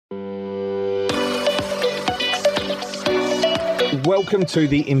Welcome to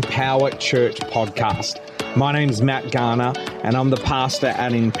the Empower Church podcast. My name's Matt Garner, and I'm the pastor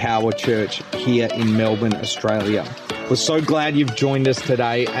at Empower Church here in Melbourne, Australia. We're so glad you've joined us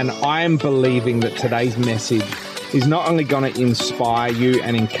today, and I am believing that today's message is not only going to inspire you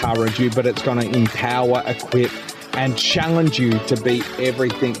and encourage you, but it's going to empower, equip, and challenge you to be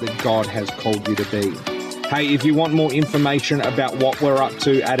everything that God has called you to be. Hey, if you want more information about what we're up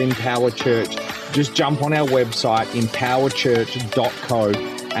to at Empower Church, just jump on our website, empowerchurch.co,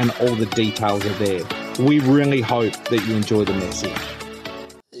 and all the details are there. We really hope that you enjoy the message.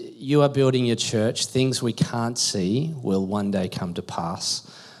 You are building your church. Things we can't see will one day come to pass.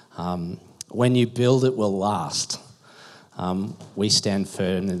 When you build, it will last. We stand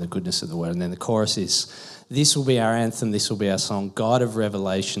firm in the goodness of the word. And then the chorus is, this will be our anthem, this will be our song. God of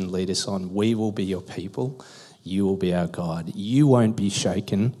revelation, lead us on. We will be your people. You will be our God. You won't be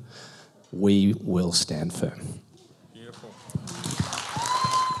shaken. We will stand firm. Beautiful.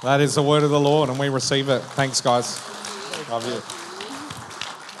 That is the word of the Lord, and we receive it. Thanks, guys. Love you.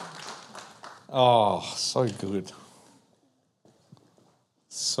 Oh, so good.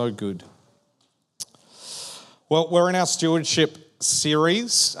 So good. Well, we're in our stewardship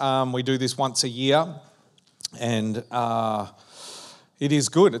series. We do this once a year, and it is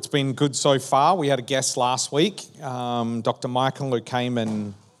good. It's been good so far. We had a guest last week, Dr. Michael, who came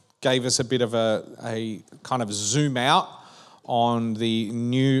and gave us a bit of a kind of zoom out on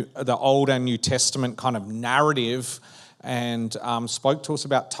the Old and New Testament kind of narrative, and spoke to us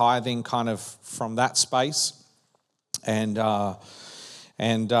about tithing kind of from that space. And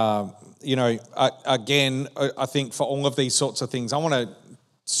you know, again, I think for all of these sorts of things, I want to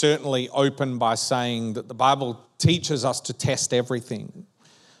certainly open by saying that the Bible teaches us to test everything.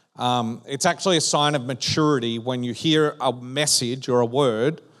 It's actually a sign of maturity when you hear a message or a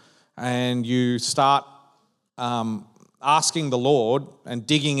word and you start asking the Lord and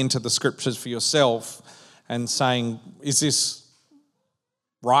digging into the scriptures for yourself and saying, is this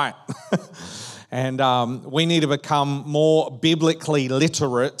right? And we need to become more biblically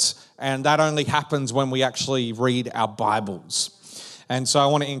literate, and that only happens when we actually read our Bibles. And so I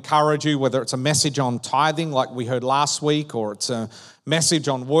want to encourage you, whether it's a message on tithing like we heard last week, or it's a message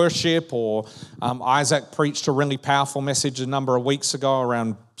on worship, or Isaac preached a really powerful message a number of weeks ago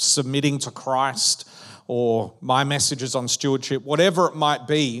around submitting to Christ, or my messages on stewardship, whatever it might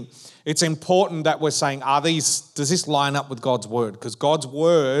be, it's important that we're saying, does this line up with God's word? Because God's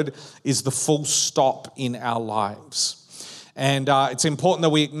word is the full stop in our lives. And it's important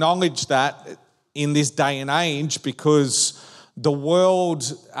that we acknowledge that in this day and age, because the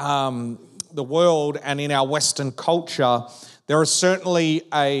world and in our Western culture, it's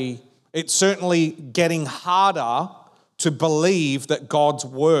certainly getting harder to believe that God's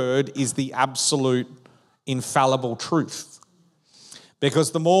word is the absolute infallible truth.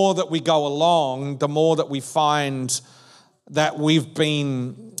 Because the more that we go along, the more that we find that we've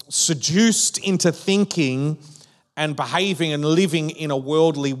been seduced into thinking and behaving and living in a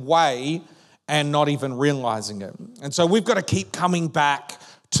worldly way and not even realizing it. And so we've got to keep coming back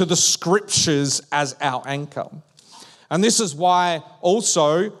to the scriptures as our anchor. And this is why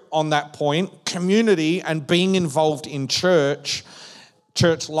also on that point, community and being involved in church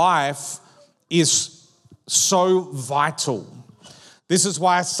life is so vital. This is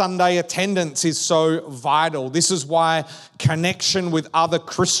why Sunday attendance is so vital. This is why connection with other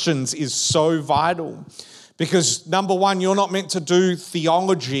Christians is so vital. Because number one, you're not meant to do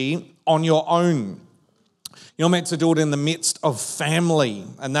theology on your own. You're meant to do it in the midst of family,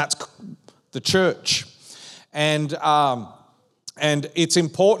 and that's the church. And it's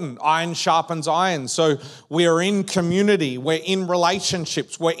important. Iron sharpens iron. So we're in community, we're in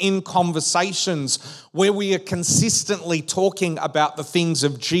relationships, we're in conversations where we are consistently talking about the things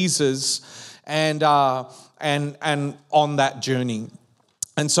of Jesus and on that journey.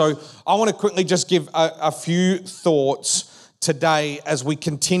 And so I want to quickly just give a few thoughts today as we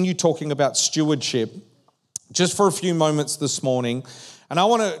continue talking about stewardship, just for a few moments this morning. And I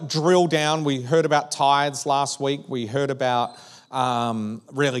want to drill down. We heard about tithes last week. We heard about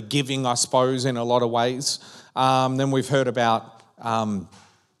really giving, I suppose, in a lot of ways. Then we've heard about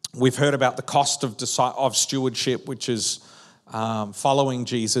the cost of stewardship, which is following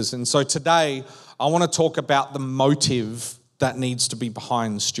Jesus. And so today, I want to talk about the motive that needs to be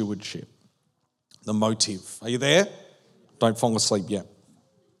behind stewardship. The motive. Are you there? Don't fall asleep yet.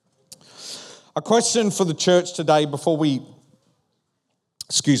 A question for the church today before we,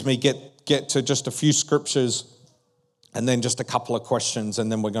 get to just a few scriptures and then just a couple of questions,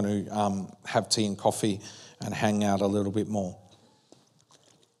 and then we're going to have tea and coffee and hang out a little bit more.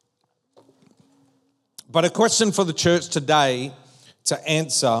 But a question for the church today to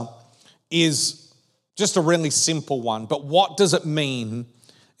answer is just a really simple one. But what does it mean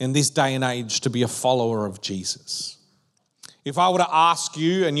in this day and age to be a follower of Jesus? If I were to ask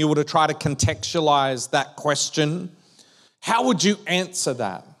you and you were to try to contextualize that question, how would you answer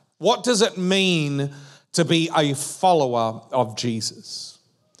that? What does it mean to be a follower of Jesus?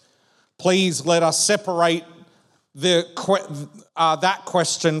 Please let us separate that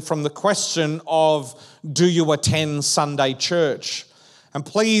question from the question of, do you attend Sunday church? And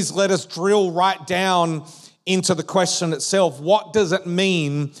please let us drill right down into the question itself. What does it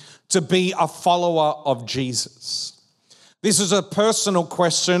mean to be a follower of Jesus? This is a personal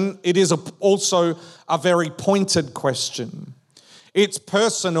question. It is also a very pointed question. It's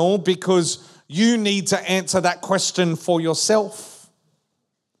personal because you need to answer that question for yourself.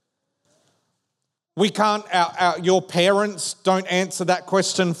 We can't, your parents don't answer that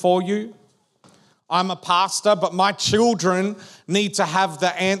question for you. I'm a pastor, but my children need to have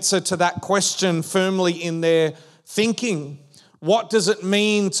the answer to that question firmly in their thinking. What does it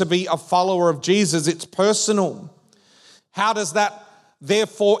mean to be a follower of Jesus? It's personal. How does that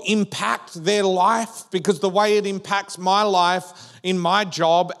therefore impact their life? Because the way it impacts my life in my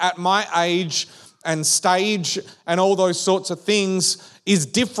job at my age and stage and all those sorts of things is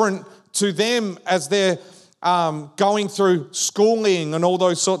different to them as they're going through schooling and all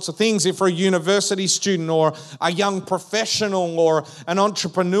those sorts of things. If you're a university student or a young professional or an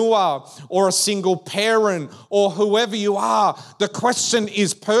entrepreneur or a single parent or whoever you are, the question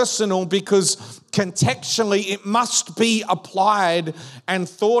is personal because contextually it must be applied and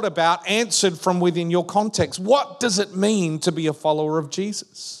thought about, answered from within your context. What does it mean to be a follower of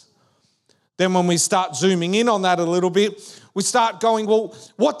Jesus? Then when we start zooming in on that a little bit, we start going, well,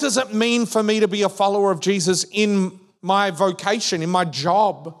 what does it mean for me to be a follower of Jesus in my vocation, in my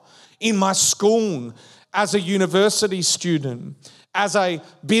job, in my school, as a university student, as a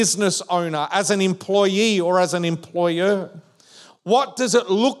business owner, as an employee or as an employer? What does it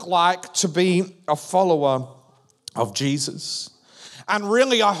look like to be a follower of Jesus? And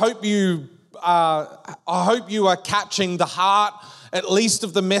really, I hope you are catching the heart, at least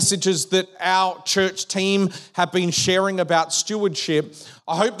of the messages that our church team have been sharing about stewardship.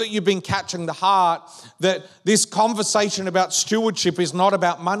 I hope that you've been catching the heart that this conversation about stewardship is not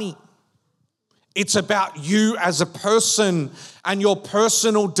about money. It's about you as a person and your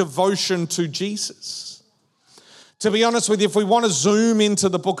personal devotion to Jesus. To be honest with you, if we want to zoom into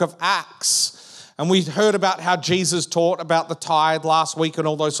the book of Acts, and we heard about how Jesus taught about the tithe last week and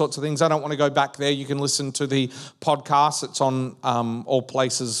all those sorts of things. I don't want to go back there. You can listen to the podcast. It's on all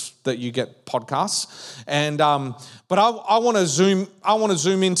places that you get podcasts. And but I want to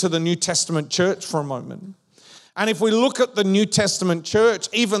zoom into the New Testament church for a moment. And if we look at the New Testament church,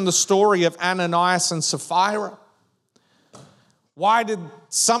 even the story of Ananias and Sapphira, why did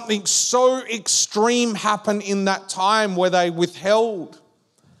something so extreme happen in that time where they withheld?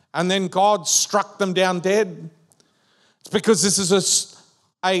 And then God struck them down dead. It's because this is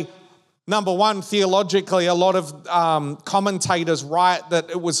a number one, theologically, a lot of commentators write that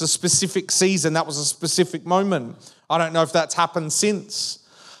it was a specific season, that was a specific moment. I don't know if that's happened since.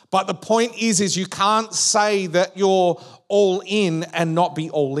 But the point is you can't say that you're all in and not be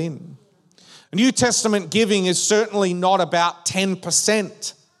all in. New Testament giving is certainly not about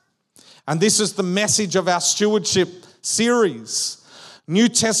 10%. And this is the message of our stewardship series. New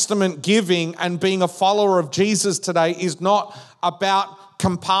Testament giving and being a follower of Jesus today is not about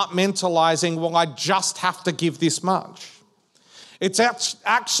compartmentalizing, well, I just have to give this much. It's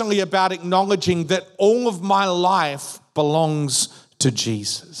actually about acknowledging that all of my life belongs to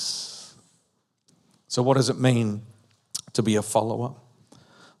Jesus. So what does it mean to be a follower?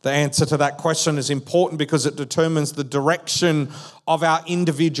 The answer to that question is important because it determines the direction of our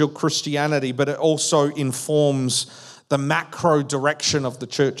individual Christianity, but it also informs the macro direction of the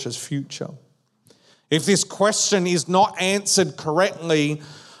church's future. If this question is not answered correctly,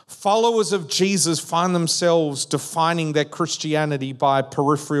 followers of Jesus find themselves defining their Christianity by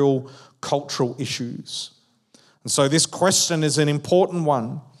peripheral cultural issues. And so this question is an important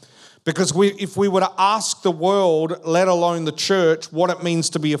one because if we were to ask the world, let alone the church, what it means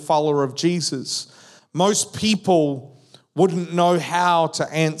to be a follower of Jesus, most people wouldn't know how to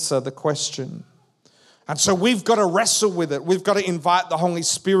answer the question. And so we've got to wrestle with it. We've got to invite the Holy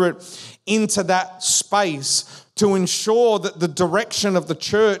Spirit into that space to ensure that the direction of the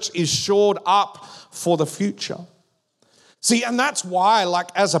church is shored up for the future. See, and that's why, like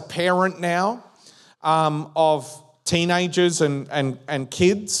as a parent now of teenagers and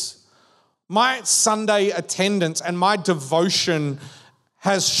kids, my Sunday attendance and my devotion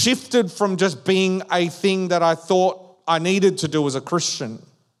has shifted from just being a thing that I thought I needed to do as a Christian,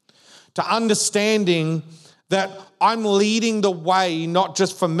 to understanding that I'm leading the way not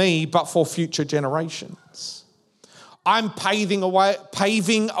just for me, but for future generations. I'm paving a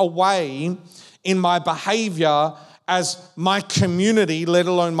way in my behavior as my community, let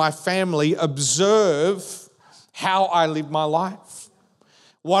alone my family, observe how I live my life,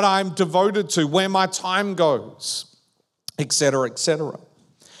 what I'm devoted to, where my time goes, etc., etc.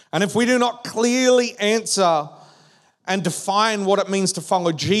 And if we do not clearly answer and define what it means to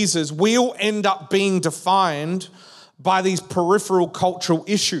follow Jesus, we'll end up being defined by these peripheral cultural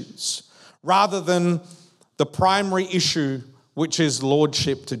issues rather than the primary issue, which is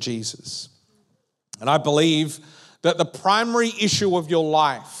lordship to Jesus. And I believe that the primary issue of your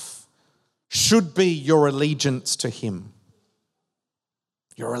life should be your allegiance to him,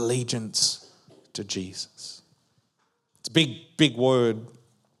 your allegiance to Jesus. It's a big, big word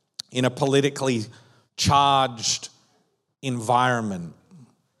in a politically charged environment.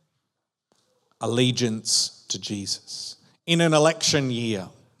 Allegiance to Jesus. In an election year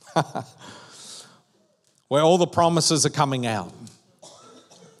where all the promises are coming out.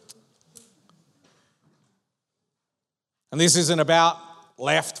 And this isn't about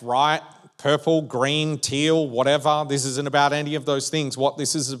left, right, purple, green, teal, whatever. This isn't about any of those things. What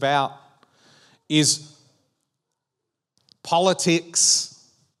this is about is politics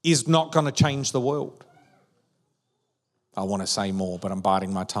is not going to change the world. I want to say more, but I'm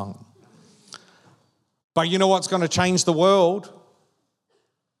biting my tongue. But you know what's going to change the world?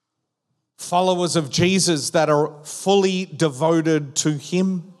 Followers of Jesus that are fully devoted to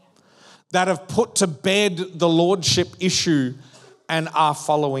him, that have put to bed the lordship issue and are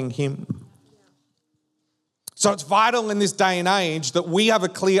following him. So it's vital in this day and age that we have a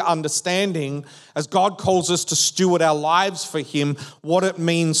clear understanding, as God calls us to steward our lives for him, what it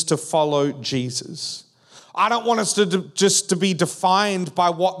means to follow Jesus. I don't want us to just to be defined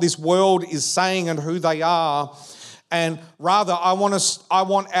by what this world is saying and who they are, and rather I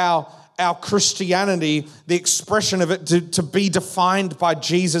want our Christianity, the expression of it, to be defined by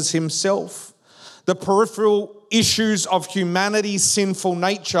Jesus himself. The peripheral issues of humanity's sinful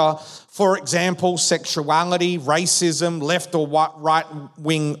nature, for example, sexuality, racism, left or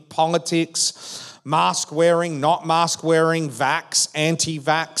right-wing politics, mask wearing, not mask wearing, vax,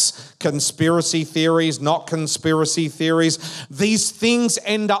 anti-vax, conspiracy theories, not conspiracy theories. These things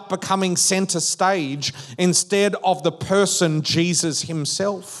end up becoming center stage instead of the person Jesus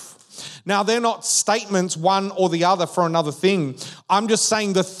himself. Now, they're not statements, one or the other, for another thing. I'm just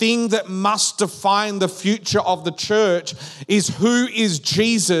saying the thing that must define the future of the church is who is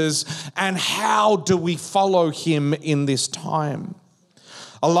Jesus and how do we follow him in this time.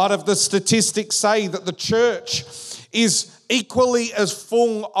 A lot of the statistics say that the church is equally as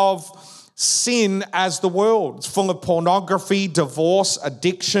full of sin as the world. It's full of pornography, divorce,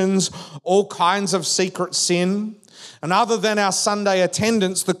 addictions, all kinds of secret sin. And other than our Sunday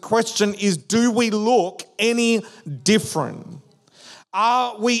attendance, the question is, do we look any different?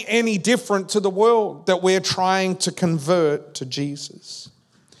 Are we any different to the world that we're trying to convert to Jesus?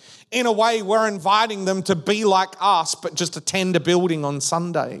 In a way, we're inviting them to be like us, but just attend a building on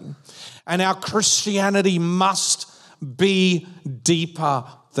Sunday. And our Christianity must be deeper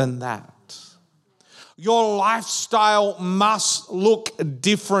than that. Your lifestyle must look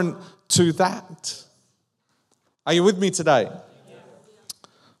different to that. Are you with me today?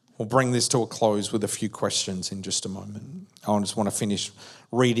 We'll bring this to a close with a few questions in just a moment. I just want to finish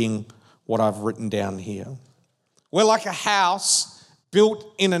reading what I've written down here. We're like a house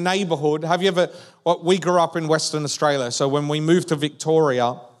built in a neighbourhood. Have you ever, we grew up in Western Australia, so when we moved to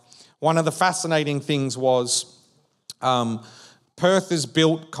Victoria, one of the fascinating things was Perth is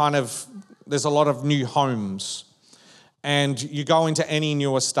built there's a lot of new homes. And you go into any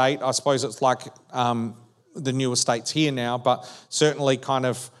new estate, I suppose it's like the new estates here now, but certainly kind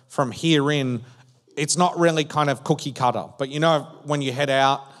of from here in, it's not really kind of cookie cutter. But you know, when you head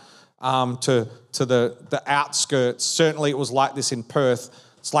out to the outskirts, certainly it was like this in Perth.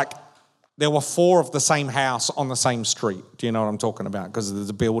 It's like there were 4 of the same house on the same street. Do you know what I'm talking about? Because there's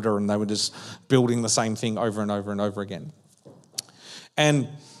a builder and they were just building the same thing over and over and over again. And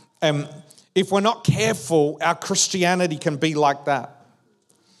if we're not careful, our Christianity can be like that.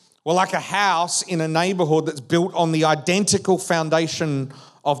 We're like a house in a neighbourhood that's built on the identical foundation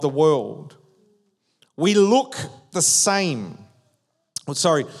of the world. We look the same.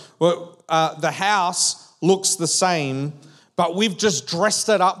 The house looks the same, but we've just dressed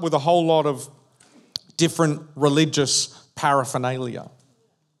it up with a whole lot of different religious paraphernalia.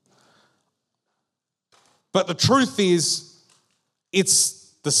 But the truth is,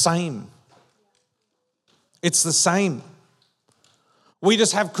 it's the same. It's the same. We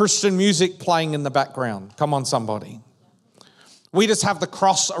just have Christian music playing in the background. Come on, somebody. We just have the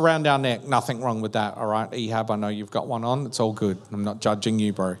cross around our neck. Nothing wrong with that, all right? Ehab, I know you've got one on. It's all good. I'm not judging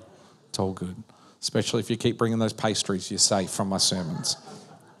you, bro. It's all good. Especially if you keep bringing those pastries, you're safe from my sermons.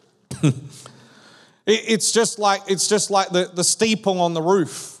 It's just like the steeple on the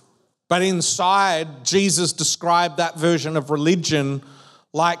roof. But inside, Jesus described that version of religion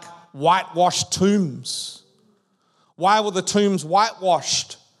like whitewashed tombs. Why were the tombs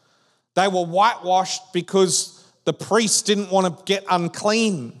whitewashed? They were whitewashed because the priests didn't want to get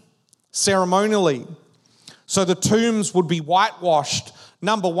unclean ceremonially. So the tombs would be whitewashed,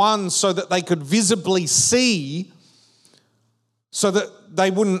 number one, so that they could visibly see, so that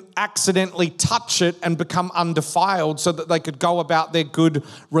they wouldn't accidentally touch it and become undefiled, so that they could go about their good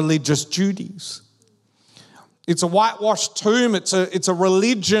religious duties. It's a whitewashed tomb. It's a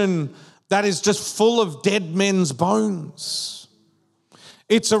religion that is just full of dead men's bones.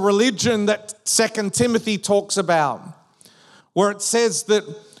 It's a religion that 2 Timothy talks about, where it says that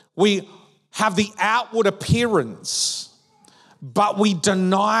we have the outward appearance, but we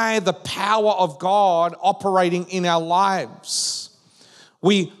deny the power of God operating in our lives.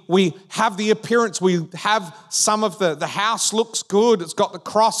 We have the appearance, we have some of the house looks good, it's got the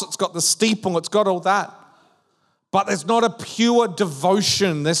cross, it's got the steeple, it's got all that. But there's not a pure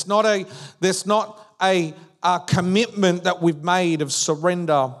devotion, there's not a commitment that we've made of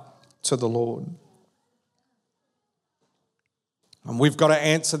surrender to the Lord. And we've got to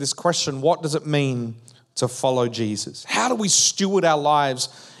answer this question, what does it mean to follow Jesus? How do we steward our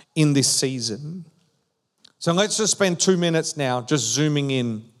lives in this season? So let's just spend 2 minutes now just zooming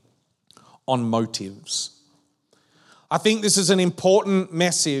in on motives. I think this is an important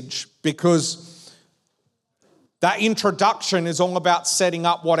message because that introduction is all about setting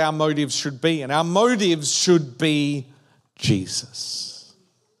up what our motives should be. And our motives should be Jesus.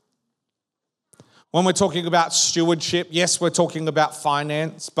 When we're talking about stewardship, yes, we're talking about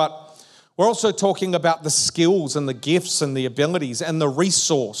finance, but we're also talking about the skills and the gifts and the abilities and the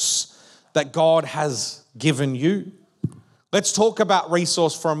resource that God has given you. Let's talk about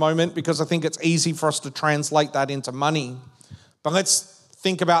resource for a moment because I think it's easy for us to translate that into money. But let's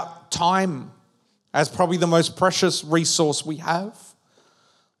think about time as probably the most precious resource we have.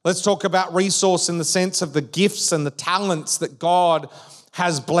 Let's talk about resource in the sense of the gifts and the talents that God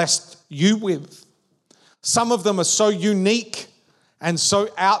has blessed you with. Some of them are so unique and so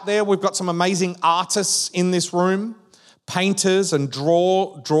out there. We've got some amazing artists in this room, painters and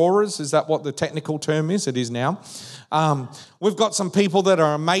drawers. Is that what the technical term is? It is now. We've got some people that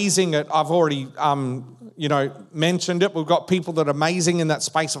are amazing at, I've already mentioned it. We've got people that are amazing in that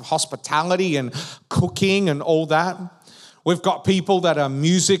space of hospitality and cooking and all that. We've got people that are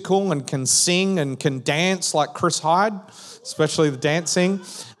musical and can sing and can dance like Chris Hyde, especially the dancing.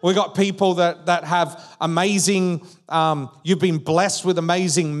 We've got people that have amazing, you've been blessed with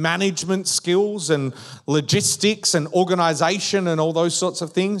amazing management skills and logistics and organization and all those sorts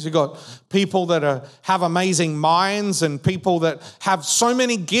of things. You've got people that have amazing minds and people that have so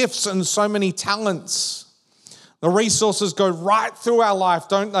many gifts and so many talents. The resources go right through our life,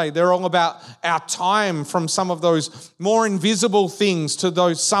 don't they? They're all about our time, from some of those more invisible things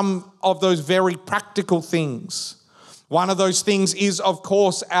to some of those very practical things. One of those things is, of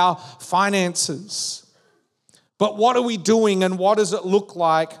course, our finances. But what are we doing and what does it look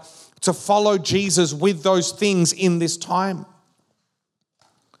like to follow Jesus with those things in this time?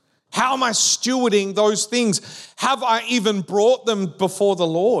 How am I stewarding those things? Have I even brought them before the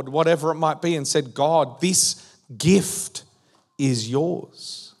Lord, whatever it might be, and said, God, this gift is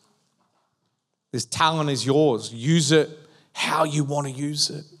yours. This talent is yours. Use it how you want to use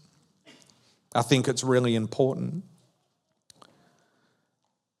it. I think it's really important.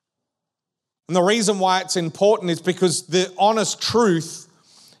 And the reason why it's important is because the honest truth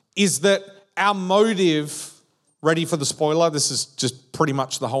is that our motive, ready for the spoiler, this is just pretty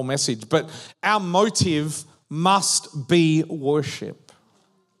much the whole message, but our motive must be worship.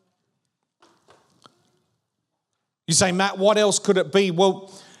 You say, Matt, what else could it be? Well,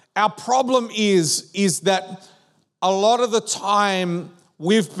 our problem is that a lot of the time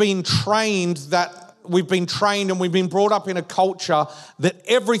we've been trained and we've been brought up in a culture that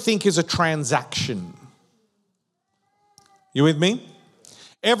everything is a transaction. You with me?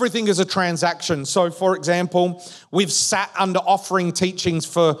 Everything is a transaction. So, for example, we've sat under offering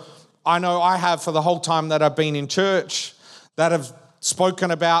teachings I know I have for the whole time that I've been in church, that have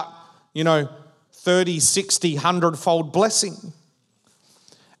spoken about, 30, 60, 100-fold blessing.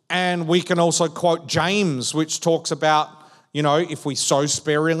 And we can also quote James, which talks about, if we sow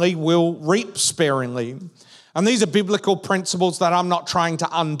sparingly, we'll reap sparingly. And these are biblical principles that I'm not trying to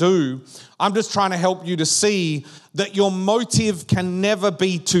undo. I'm just trying to help you to see that your motive can never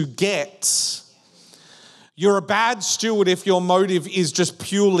be to get. You're a bad steward if your motive is just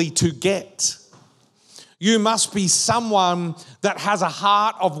purely to get. You must be someone that has a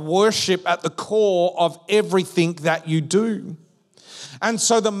heart of worship at the core of everything that you do. And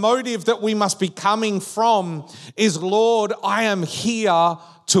so the motive that we must be coming from is, Lord, I am here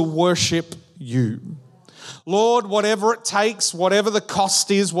to worship you. Lord, whatever it takes, whatever the cost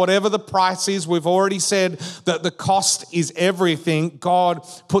is, whatever the price is, we've already said that the cost is everything. God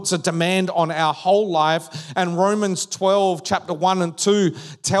puts a demand on our whole life. And Romans 12, chapter 1 and 2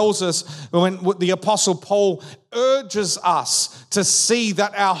 tells us, when the Apostle Paul urges us to see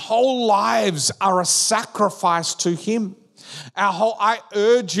that our whole lives are a sacrifice to him. I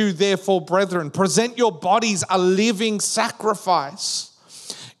urge you, therefore, brethren, present your bodies a living sacrifice.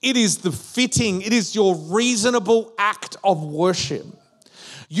 It is it is your reasonable act of worship.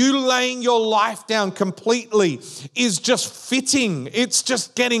 You laying your life down completely is just fitting. It's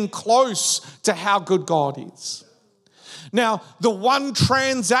just getting close to how good God is. Now, the one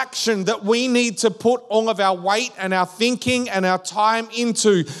transaction that we need to put all of our weight and our thinking and our time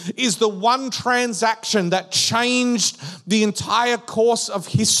into is the one transaction that changed the entire course of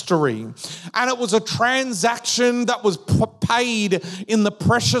history. And it was a transaction that was paid in the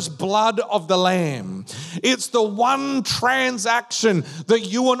precious blood of the Lamb. It's the one transaction that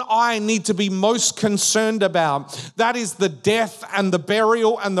you and I need to be most concerned about. That is the death and the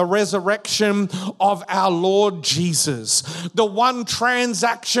burial and the resurrection of our Lord Jesus. The one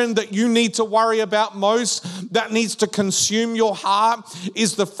transaction that you need to worry about most, that needs to consume your heart,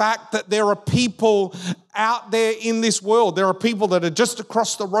 is the fact that there are people out there in this world. There are people that are just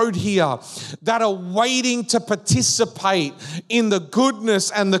across the road here that are waiting to participate in the goodness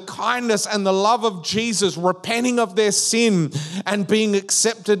and the kindness and the love of Jesus, repenting of their sin and being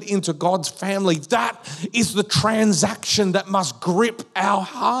accepted into God's family. That is the transaction that must grip our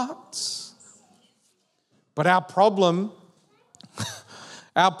hearts. But our problem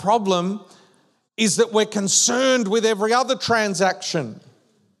is that we're concerned with every other transaction.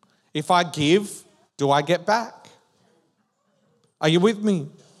 If I give, do I get back? Are you with me?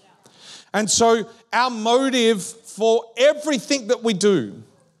 And so our motive for everything that we do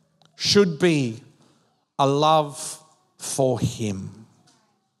should be a love for Him.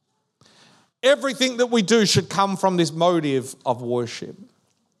 Everything that we do should come from this motive of worship.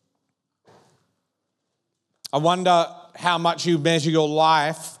 I wonder how much you measure your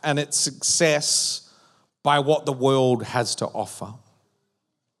life and its success by what the world has to offer.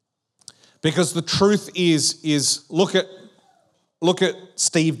 Because the truth is look at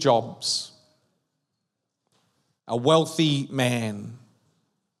Steve Jobs, a wealthy man,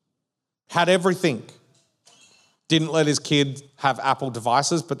 had everything. Didn't let his kid have Apple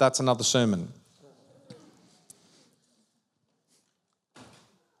devices, but that's another sermon.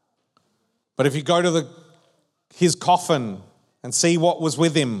 But if you go to his coffin and see what was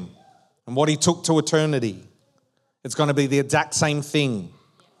with him and what he took to eternity, it's going to be the exact same thing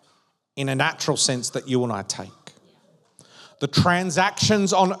in a natural sense that you and I take. The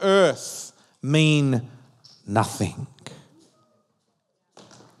transactions on earth mean nothing.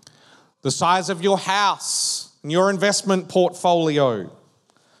 The size of your house and your investment portfolio,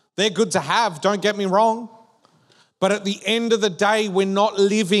 they're good to have, don't get me wrong. But at the end of the day, we're not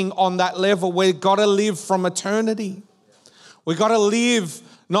living on that level. We've got to live from eternity. We've got to live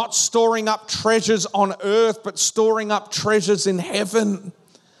not storing up treasures on earth, but storing up treasures in heaven.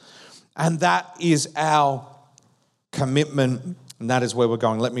 And that is our commitment, and that is where we're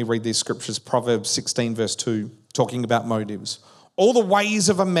going. Let me read these scriptures. Proverbs 16, verse 2, talking about motives. All the ways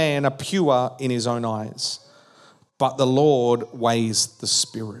of a man are pure in his own eyes, but the Lord weighs the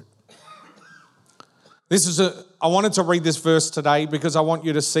spirit. I wanted to read this verse today because I want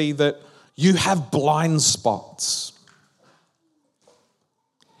you to see that you have blind spots.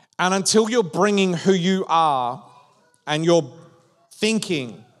 And until you're bringing who you are and your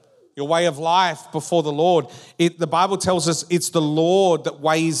thinking, your way of life before the Lord, the Bible tells us it's the Lord that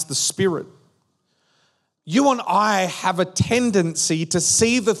weighs the spirit. You and I have a tendency to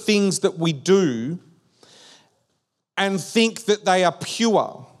see the things that we do and think that they are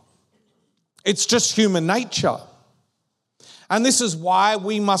pure. It's just human nature. And this is why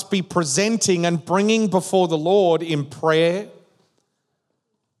we must be presenting and bringing before the Lord in prayer,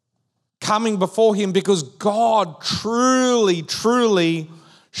 coming before Him, because God truly, truly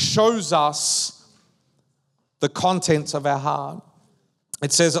shows us the contents of our heart.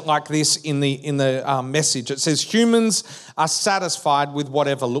 It says it like this in the message. It says, humans are satisfied with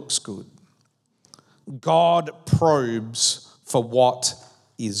whatever looks good. God probes for what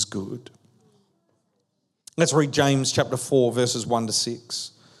is good. Let's read James chapter 4, verses 1 to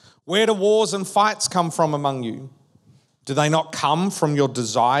 6. Where do wars and fights come from among you? Do they not come from your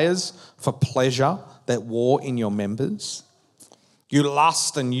desires for pleasure that war in your members? You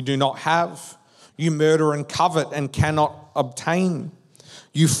lust and you do not have. You murder and covet and cannot obtain.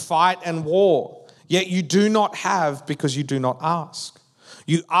 You fight and war, yet you do not have because you do not ask.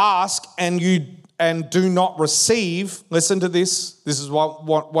 You ask and do not receive. Listen to this. This is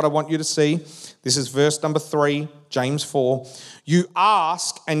what I want you to see. This is verse number 3, James 4. You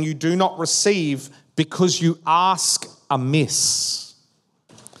ask and you do not receive because you ask amiss.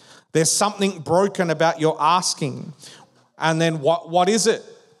 There's something broken about your asking. And then what is it?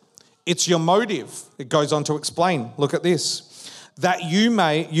 It's your motive. It goes on to explain. Look at this. That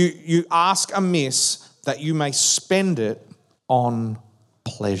you ask amiss, that you may spend it on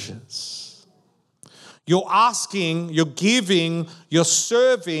pleasures. You're asking, you're giving, you're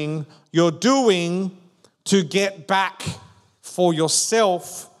serving, you're doing to get back for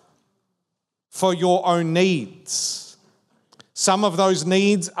yourself, for your own needs. Some of those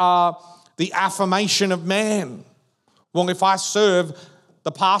needs are the affirmation of man. Well, if I serve,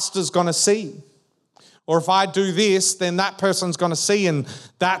 the pastor's going to see. Or if I do this, then that person's going to see, and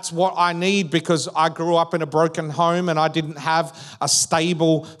that's what I need because I grew up in a broken home and I didn't have a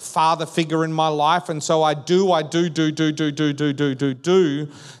stable father figure in my life. And so I do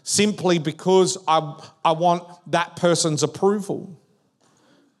simply because I want that person's approval.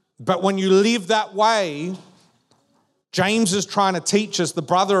 But when you live that way, James is trying to teach us, the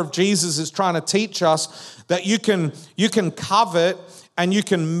brother of Jesus is trying to teach us that you can covet and you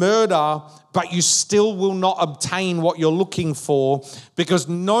can murder, but you still will not obtain what you're looking for, because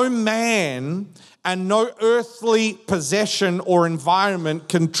no man and no earthly possession or environment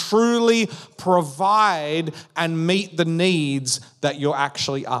can truly provide and meet the needs that you're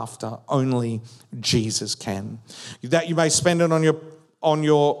actually after. Only Jesus can. That you may spend it on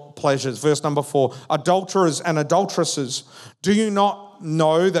your pleasures. Verse number 4, adulterers and adulteresses, do you not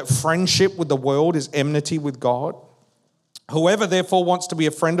know that friendship with the world is enmity with God? Whoever therefore wants to be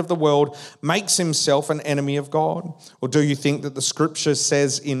a friend of the world makes himself an enemy of God. Or do you think that the scripture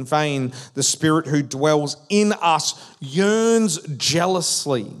says in vain, the Spirit who dwells in us yearns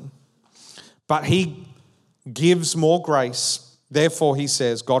jealously, but he gives more grace. Therefore he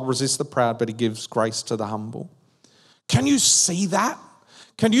says, God resists the proud, but he gives grace to the humble. Can you see that?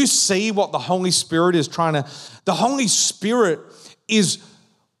 Can you see what the Holy Spirit is trying to... The Holy Spirit is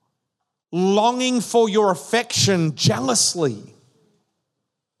longing for your affection jealously.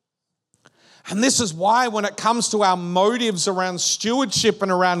 And this is why when it comes to our motives around stewardship and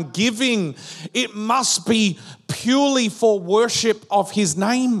around giving, it must be purely for worship of his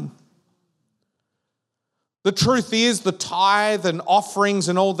name. The truth is, the tithe and offerings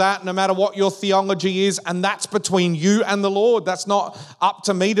and all that, no matter what your theology is, and that's between you and the Lord. That's not up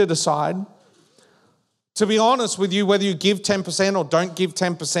to me to decide. To be honest with you, whether you give 10% or don't give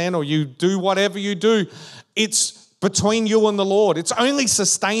 10% or you do whatever you do, it's between you and the Lord. It's only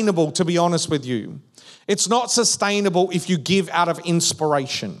sustainable, to be honest with you. It's not sustainable if you give out of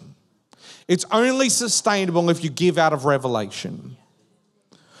inspiration. It's only sustainable if you give out of revelation.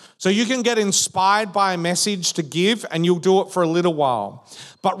 So you can get inspired by a message to give and you'll do it for a little while.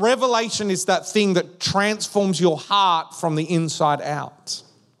 But revelation is that thing that transforms your heart from the inside out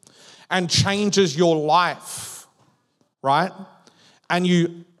and changes your life, right? And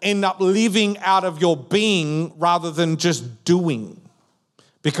you end up living out of your being rather than just doing,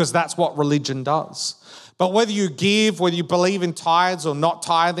 because that's what religion does. But whether you give, whether you believe in tithes or not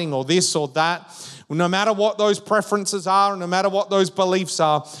tithing or this or that, no matter what those preferences are, no matter what those beliefs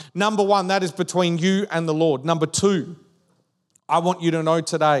are, number one, that is between you and the Lord. Number two, I want you to know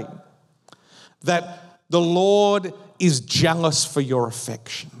today that the Lord is jealous for your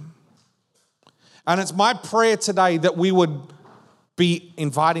affection. And it's my prayer today that we would be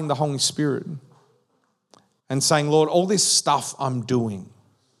inviting the Holy Spirit and saying, Lord, all this stuff I'm doing,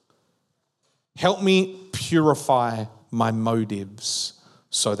 help me purify my motives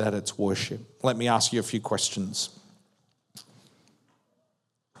so that it's worship. Let me ask you a few questions.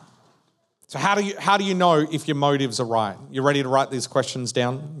 So how do you know if your motives are right? You ready to write these questions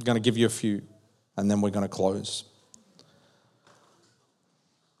down? I'm going to give you a few, and then we're going to close.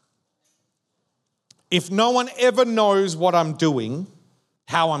 If no one ever knows what I'm doing,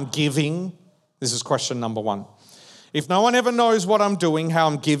 how I'm giving, this is question number one. If no one ever knows what I'm doing, how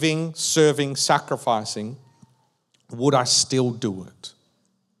I'm giving, serving, sacrificing, would I still do it?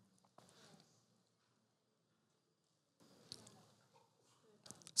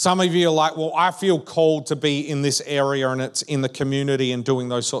 Some of you are like, well, I feel called to be in this area and it's in the community and doing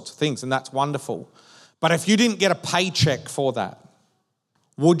those sorts of things, and that's wonderful. But if you didn't get a paycheck for that,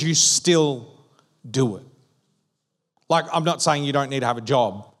 would you still do it? Like, I'm not saying you don't need to have a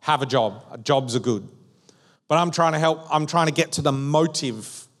job. Have a job. Jobs are good. But I'm trying to get to the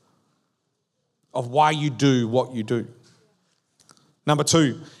motive of why you do what you do. Number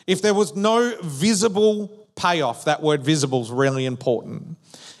 2, if there was no visible payoff, that word visible is really important.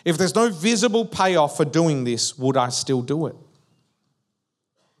 If there's no visible payoff for doing this, would I still do it?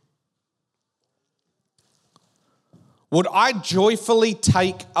 Would I joyfully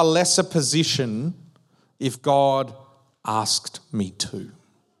take a lesser position if God asked me to?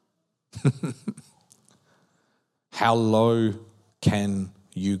 How low can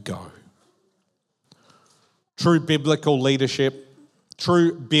you go? True biblical leadership,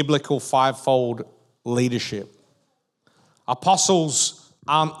 true biblical fivefold leadership. Apostles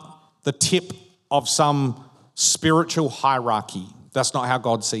aren't the tip of some spiritual hierarchy. That's not how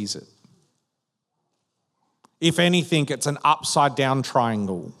God sees it. If anything, it's an upside down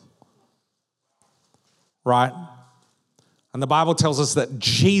triangle, right? And the Bible tells us that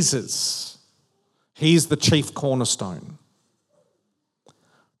Jesus, he's the chief cornerstone.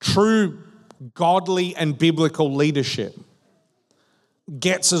 True godly and biblical leadership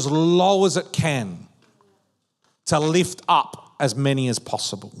gets as low as it can to lift up as many as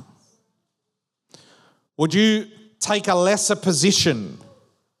possible. Would you take a lesser position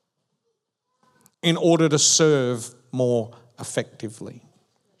in order to serve more effectively?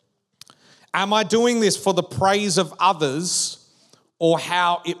 Am I doing this for the praise of others or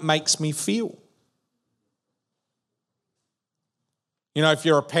how it makes me feel? You know, if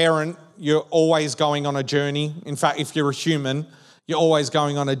you're a parent, you're always going on a journey. In fact, if you're a human, you're always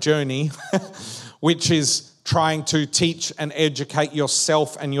going on a journey, which is trying to teach and educate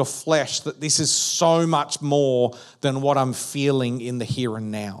yourself and your flesh that this is so much more than what I'm feeling in the here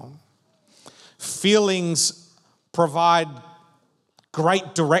and now. Feelings provide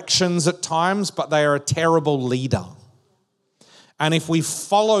great directions at times, but they are a terrible leader. And if we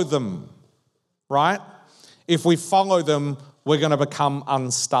follow them, right? If we follow them, we're going to become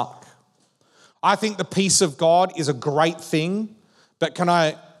unstuck. I think the peace of God is a great thing, but can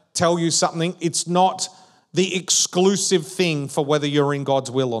I tell you something? It's not the exclusive thing for whether you're in God's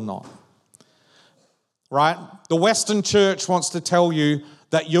will or not, right? The Western church wants to tell you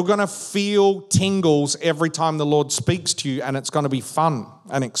that you're going to feel tingles every time the Lord speaks to you, and it's going to be fun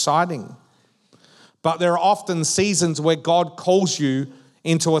and exciting. But there are often seasons where God calls you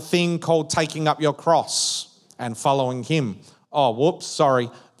into a thing called taking up your cross and following him. Oh, whoops, sorry.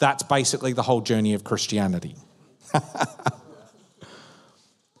 That's basically the whole journey of Christianity.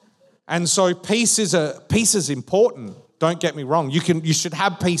 And so peace is important. Don't get me wrong. You should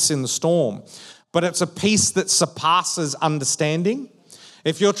have peace in the storm, but it's a peace that surpasses understanding.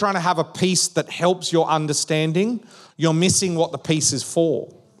 If you're trying to have a peace that helps your understanding, you're missing what the peace is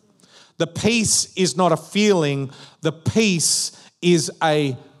for. The peace is not a feeling. The peace is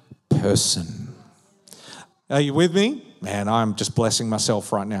a person. Are you with me? Man, I'm just blessing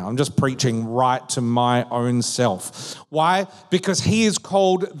myself right now. I'm just preaching right to my own self. Why? Because he is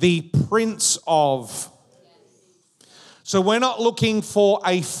called the Prince of. So we're not looking for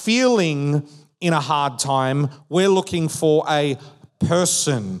a feeling in a hard time. We're looking for a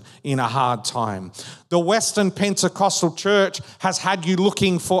person in a hard time. The Western Pentecostal church has had you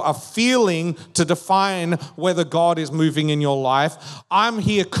looking for a feeling to define whether God is moving in your life. I'm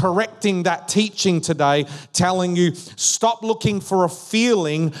here correcting that teaching today, telling you stop looking for a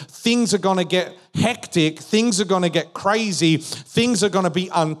feeling. Things are going to get hectic. Things are going to get crazy. Things are going to be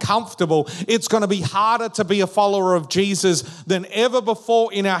uncomfortable. It's going to be harder to be a follower of Jesus than ever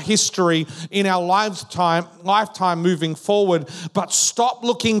before in our history, in our lifetime moving forward. But stop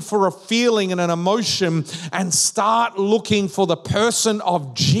looking for a feeling and an emotion and start looking for the person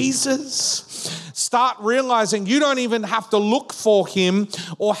of Jesus. Start realizing you don't even have to look for him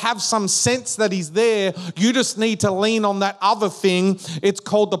or have some sense that he's there. You just need to lean on that other thing. It's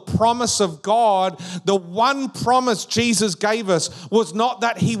called the promise of God. The one promise Jesus gave us was not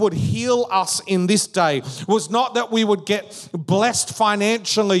that he would heal us in this day, was not that we would get blessed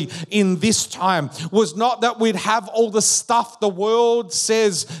financially in this time, was not that we'd have all the stuff the world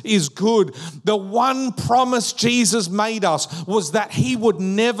says is good. The one promise Jesus made us was that he would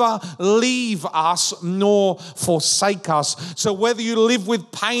never leave us us nor forsake us. So whether you live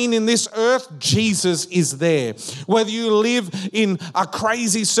with pain in this earth, Jesus is there. Whether you live in a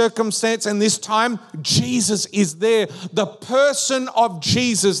crazy circumstance in this time, Jesus is there. The person of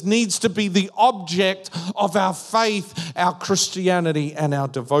Jesus needs to be the object of our faith, our Christianity, and our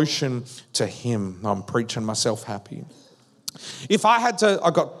devotion to him. I'm preaching myself happy.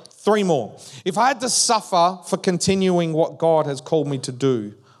 I've got 3 more. If I had to suffer for continuing what God has called me to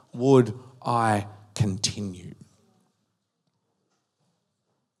do, would I continue?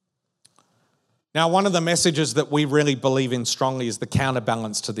 Now, one of the messages that we really believe in strongly is the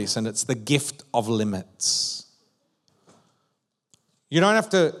counterbalance to this, and it's the gift of limits. You don't have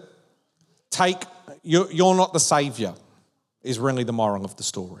to you're not the savior, is really the moral of the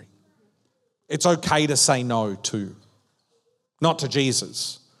story. It's okay to say no to, not to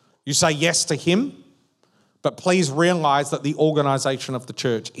Jesus. You say yes to him, but please realize that the organization of the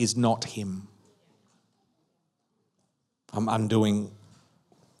church is not him. I'm undoing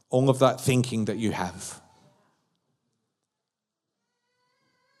all of that thinking that you have.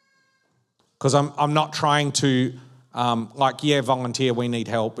 Because I'm not trying to, volunteer, we need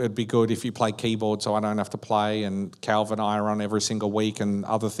help. It'd be good if you play keyboard so I don't have to play, and Calvin and I are on every single week and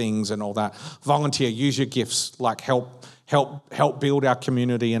other things and all that. Volunteer, use your gifts, help build our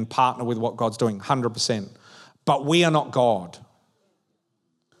community and partner with what God's doing, 100%. But we are not God.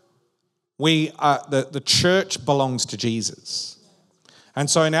 The church belongs to Jesus. And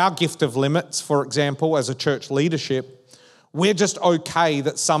so in our gift of limits, for example, as a church leadership, we're just okay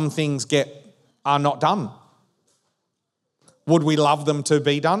that some things are not done. Would we love them to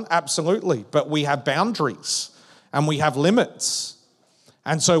be done? Absolutely. But we have boundaries and we have limits.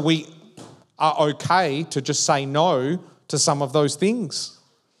 And so we are okay to just say no to some of those things.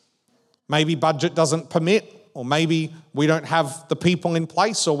 Maybe budget doesn't permit, or maybe we don't have the people in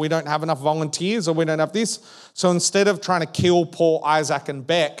place, or we don't have enough volunteers, or we don't have this. So instead of trying to kill Paul, Isaac, and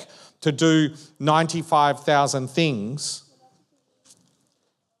Beck to do 95,000 things,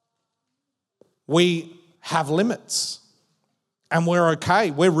 we have limits. And we're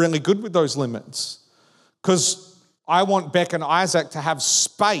okay. We're really good with those limits. Because I want Beck and Isaac to have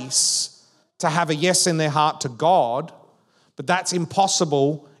space to have a yes in their heart to God, but that's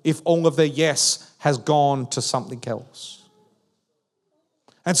impossible if all of their yes has gone to something else.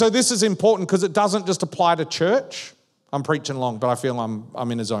 And so this is important because it doesn't just apply to church. I'm preaching long, but I feel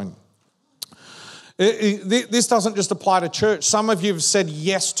I'm in a zone. This doesn't just apply to church. Some of you have said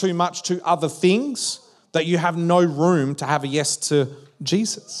yes too much to other things that you have no room to have a yes to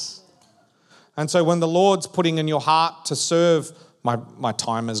Jesus. And so when the Lord's putting in your heart to serve, my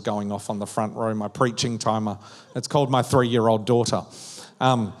timer's going off on the front row, my preaching timer. It's called my 3-year-old daughter.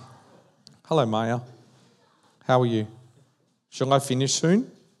 Hello, Maya. How are you? Shall I finish soon?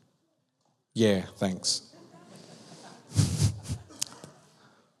 Yeah, thanks.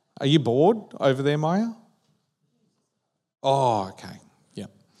 Are you bored over there, Maya? Oh, okay. Yeah.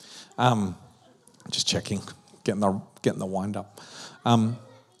 Just checking, getting the wind up.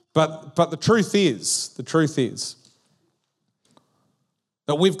 But the truth is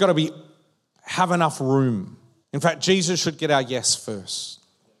that we've got to have enough room. In fact, Jesus should get our yes first.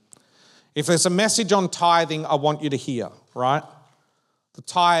 If there's a message on tithing, I want you to hear, right? The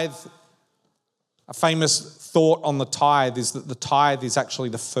tithe, a famous thought on the tithe is that the tithe is actually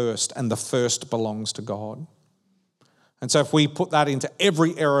the first, and the first belongs to God. And so if we put that into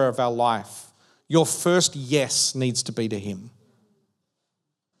every area of our life, your first yes needs to be to him.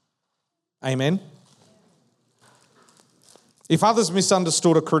 Amen? If others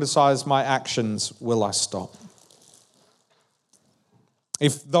misunderstood or criticized my actions, will I stop?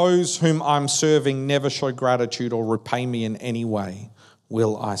 If those whom I'm serving never show gratitude or repay me in any way,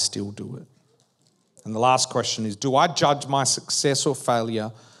 will I still do it? And the last question is, do I judge my success or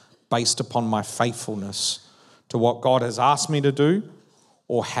failure based upon my faithfulness to what God has asked me to do,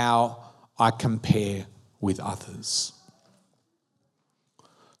 or how I compare with others?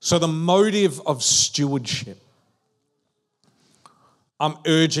 So the motive of stewardship, I'm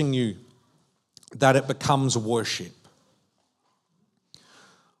urging you that it becomes worship.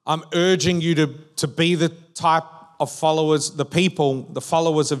 I'm urging you to be the type of followers, the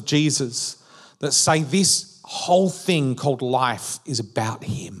followers of Jesus that say this whole thing called life is about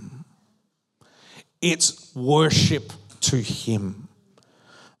him. It's worship to him.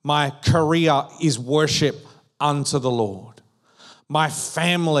 My career is worship unto the Lord. My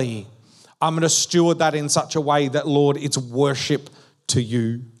family, I'm going to steward that in such a way that, Lord, it's worship to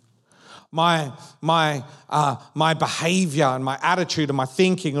you. my behavior and my attitude and my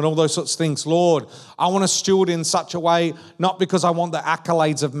thinking and all those sorts of things. Lord, I want to steward in such a way, not because I want the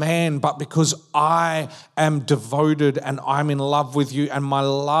accolades of man, but because I am devoted and I'm in love with you, and my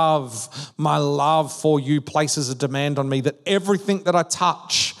love for you places a demand on me that everything that I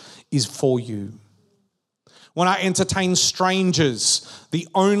touch is for you. When I entertain strangers, the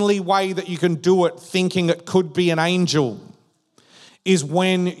only way that you can do it thinking it could be an angel is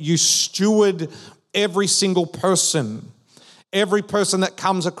when you steward every single person. Every person that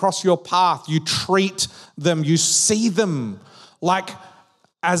comes across your path, you treat them, you see them like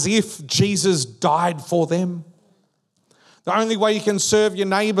as if Jesus died for them. The only way you can serve your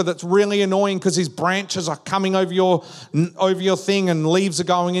neighbour that's really annoying because his branches are coming over your thing and leaves are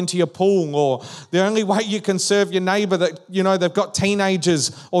going into your pool, or the only way you can serve your neighbour that, you know, they've got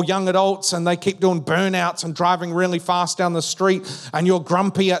teenagers or young adults and they keep doing burnouts and driving really fast down the street and you're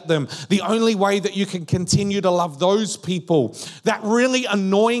grumpy at them. The only way that you can continue to love those people, that really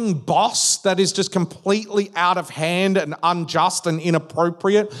annoying boss that is just completely out of hand and unjust and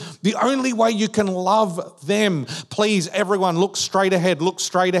inappropriate, the only way you can love them, please, everyone, look straight ahead,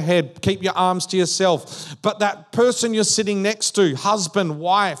 keep your arms to yourself. But that person you're sitting next to, husband,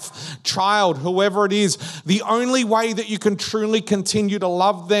 wife, child, whoever it is, the only way that you can truly continue to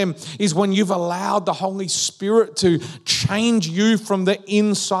love them is when you've allowed the Holy Spirit to change you from the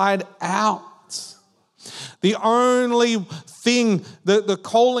inside out. The only thing, the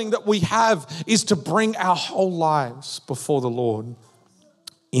calling that we have is to bring our whole lives before the Lord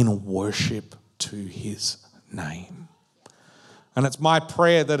in worship to his name. And it's my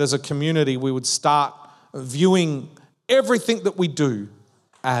prayer that as a community we would start viewing everything that we do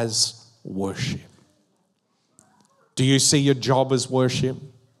as worship. Do you see your job as worship?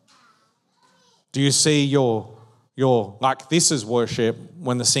 Do you see your like, this is worship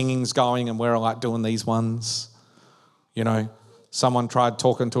when the singing's going and we're like doing these ones? You know, someone tried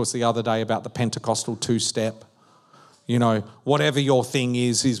talking to us the other day about the Pentecostal two-step. You know, whatever your thing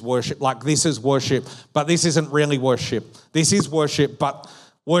is worship. Like, this is worship, but this isn't really worship. This is worship, but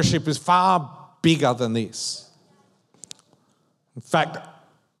worship is far bigger than this. In fact,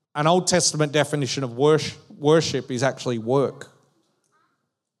 an Old Testament definition of worship is actually work.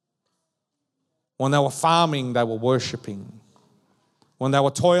 When they were farming, they were worshiping. When they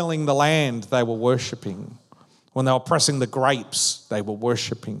were toiling the land, they were worshiping. When they were pressing the grapes, they were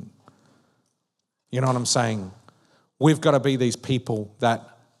worshiping. You know what I'm saying? We've got to be these people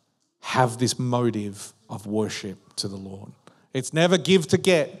that have this motive of worship to the Lord. It's never give to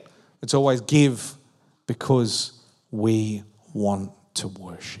get. It's always give because we want to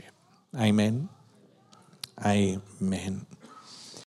worship. Amen. Amen.